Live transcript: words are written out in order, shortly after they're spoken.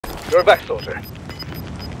You're back, soldier.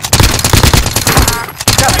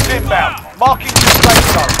 Gas is inbound. Marking the safe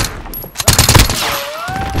zone.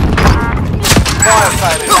 Fire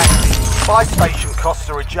sale is active. Buy station costs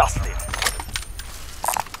are adjusted.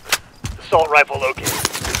 Assault rifle located.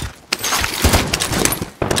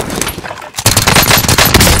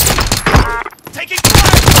 Taking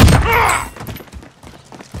fire!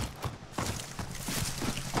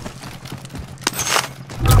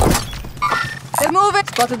 They're moving!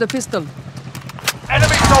 Spotted the pistol.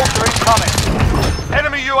 Enemy soldier incoming.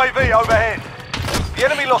 Enemy UAV overhead. The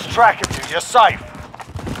enemy lost track of you. You're safe.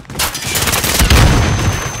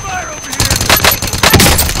 Fire over here!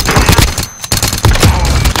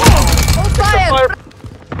 Hold fire!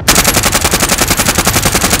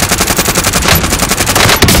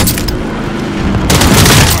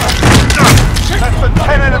 Less than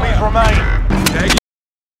 10 enemies remain.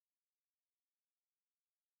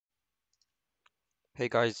 Hey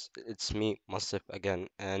guys, it's me, Masif again,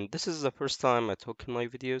 and this is the first time I talk in my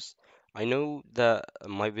videos. I know that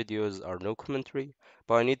my videos are no commentary,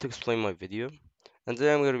 but I need to explain my video. And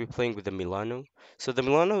then I'm going to be playing with the Milano. So the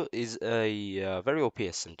Milano is a very OP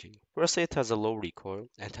SMG. Firstly, it has a low recoil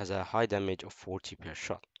and has a high damage of 40 per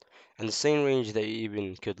shot. And the same range that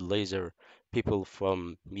even could laser people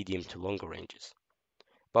from medium to longer ranges.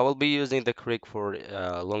 But we'll be using the Krig for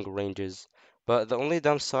longer ranges. But the only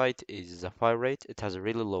downside is the fire rate. It has a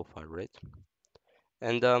really low fire rate.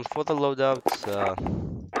 And for the loadouts,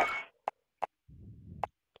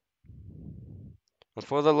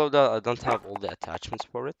 I don't have all the attachments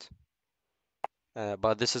for it.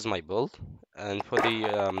 But this is my build. And for the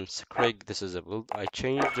Krig, this is a build. I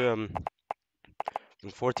changed from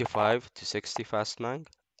 45 to 60 fast mag.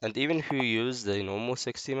 And even if you use the normal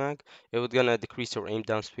 60 mag, it would gonna decrease your aim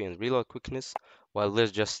down speed and reload quickness, while this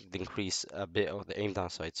just increase a bit of the aim down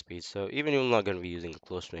sight speed. So even you're not gonna be using a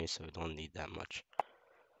close range, so you don't need that much.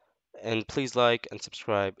 And please like and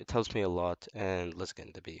subscribe, it helps me a lot, and let's get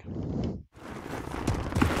in the video.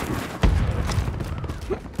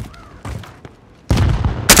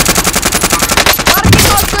 Marking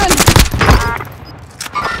hostile!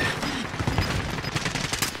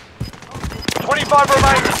 25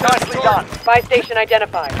 remain. Nicely done. Buy station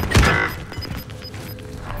identified.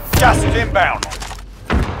 Gas is inbound.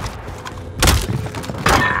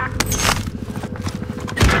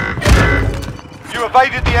 You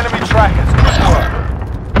evaded the enemy trackers. Good work.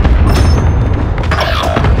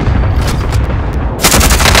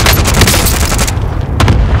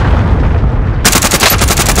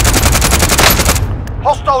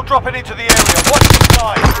 Hostile dropping into the area. Watch the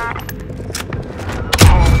skies.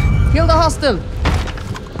 Kill the hostile!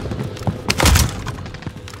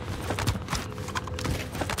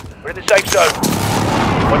 We're in the safe zone.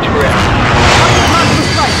 Watch your rear. Mark the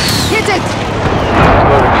strike! Hit it!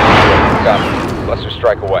 Copy. Cluster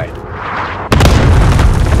strike away.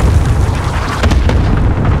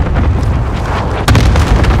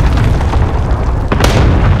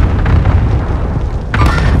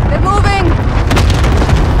 They're moving!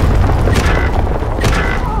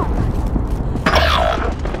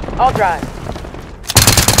 I'll drive.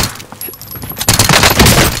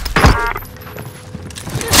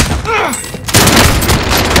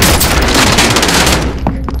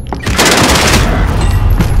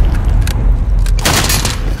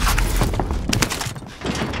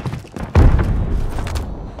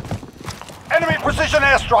 Enemy precision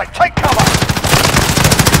airstrike. Take cover.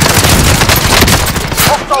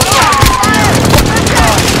 Hostile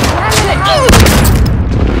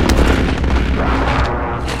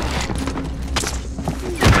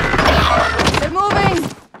They're moving!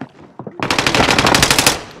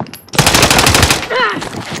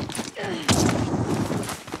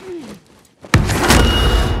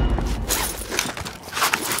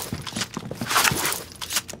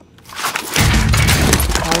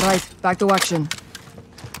 All right, back to action.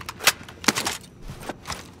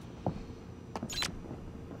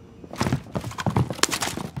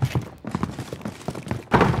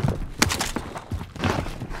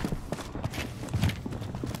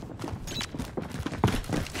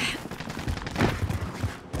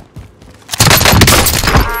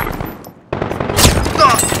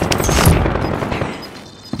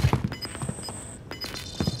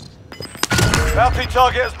 Bounty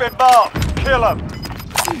target has been marked. Kill him.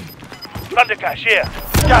 Thundercash here.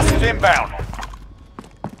 Gas is inbound.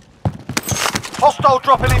 Hostile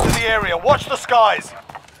dropping into the area. Watch the skies.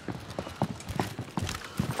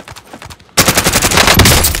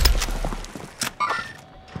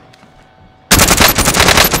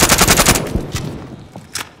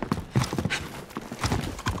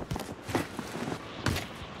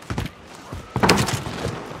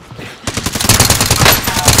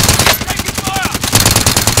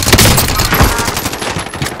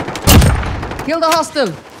 Kill the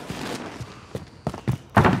hostile.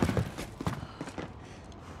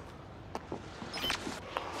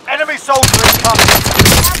 Enemy soldier incoming.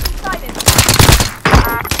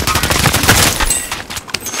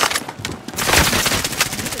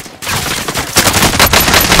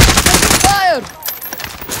 Fire!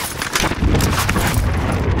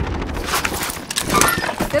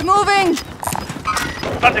 They're moving!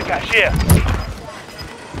 Under cash here.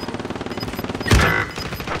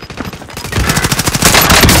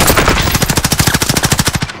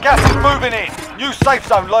 Gas is moving in. New safe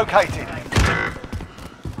zone located.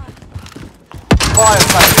 Fire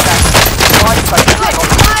station active. Fire station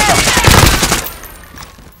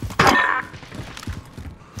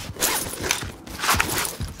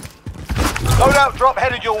loadout drop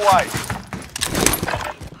headed your way.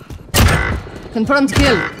 Confirmed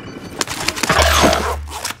kill.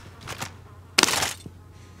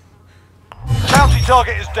 Bounty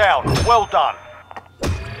target is down. Well done.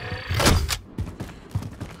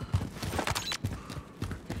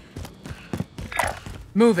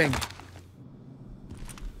 Moving.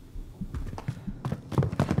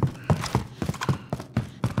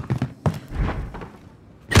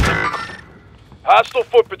 Hostile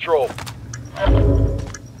foot patrol.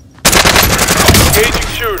 Engaging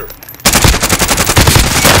shooter.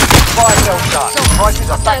 Fire cell shot. Prices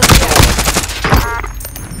are back to normal.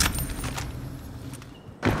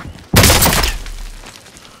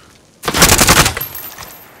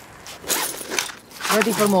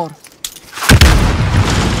 Ready for more.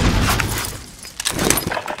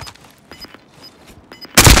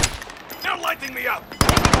 They're lighting me up.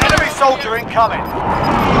 Enemy soldier incoming.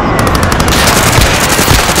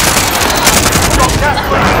 Got gas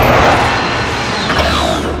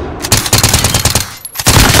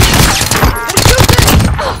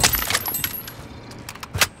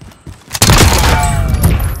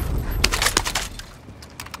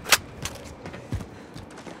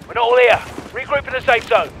We're not all here. Regroup in the safe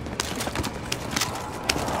zone.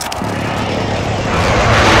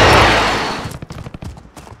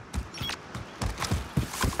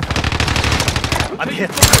 I'm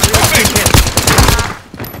hit.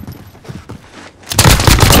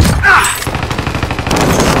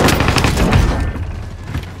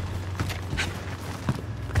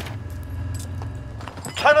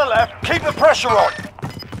 Tenor left. Keep the pressure on.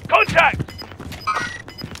 Contact!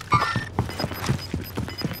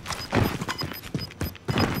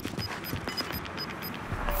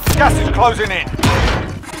 Gas is closing in.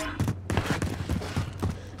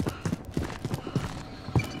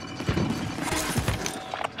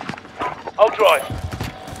 I'll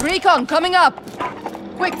drive. Recon coming up.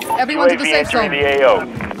 Quick, everyone to the safe zone. the AO.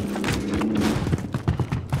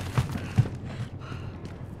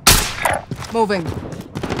 Moving.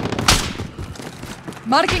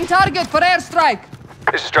 Marking target for airstrike.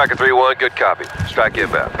 This is Striker 3-1, good copy. Strike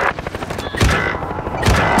inbound.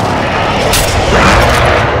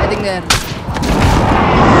 Heading there.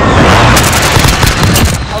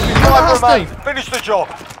 Only Hostile. 5 remain. Finish the job.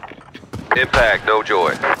 Impact, no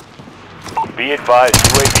joy. Be advised,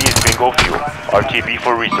 UAV is bingo fuel. RTB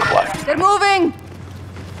for resupply. They're moving!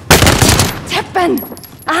 Teppen!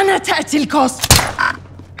 Anna Tatilkos!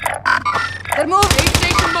 They're moving!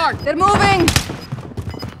 Station mark! They're moving!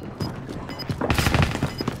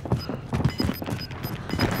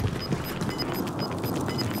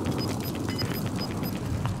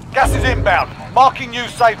 Gas is inbound. Marking new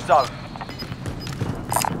safe zone.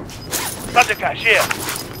 Under cash here.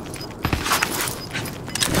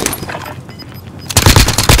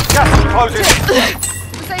 Gas is closing in.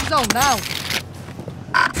 The safe zone now!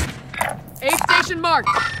 Aid station marked!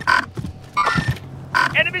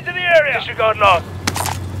 Enemies in the area. Disregard loss.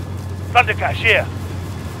 Under cash here.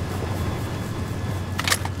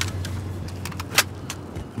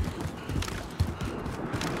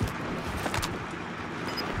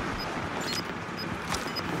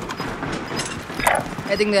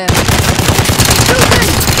 Heading there.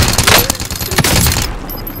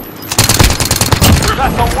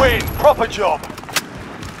 That's a win. Proper job.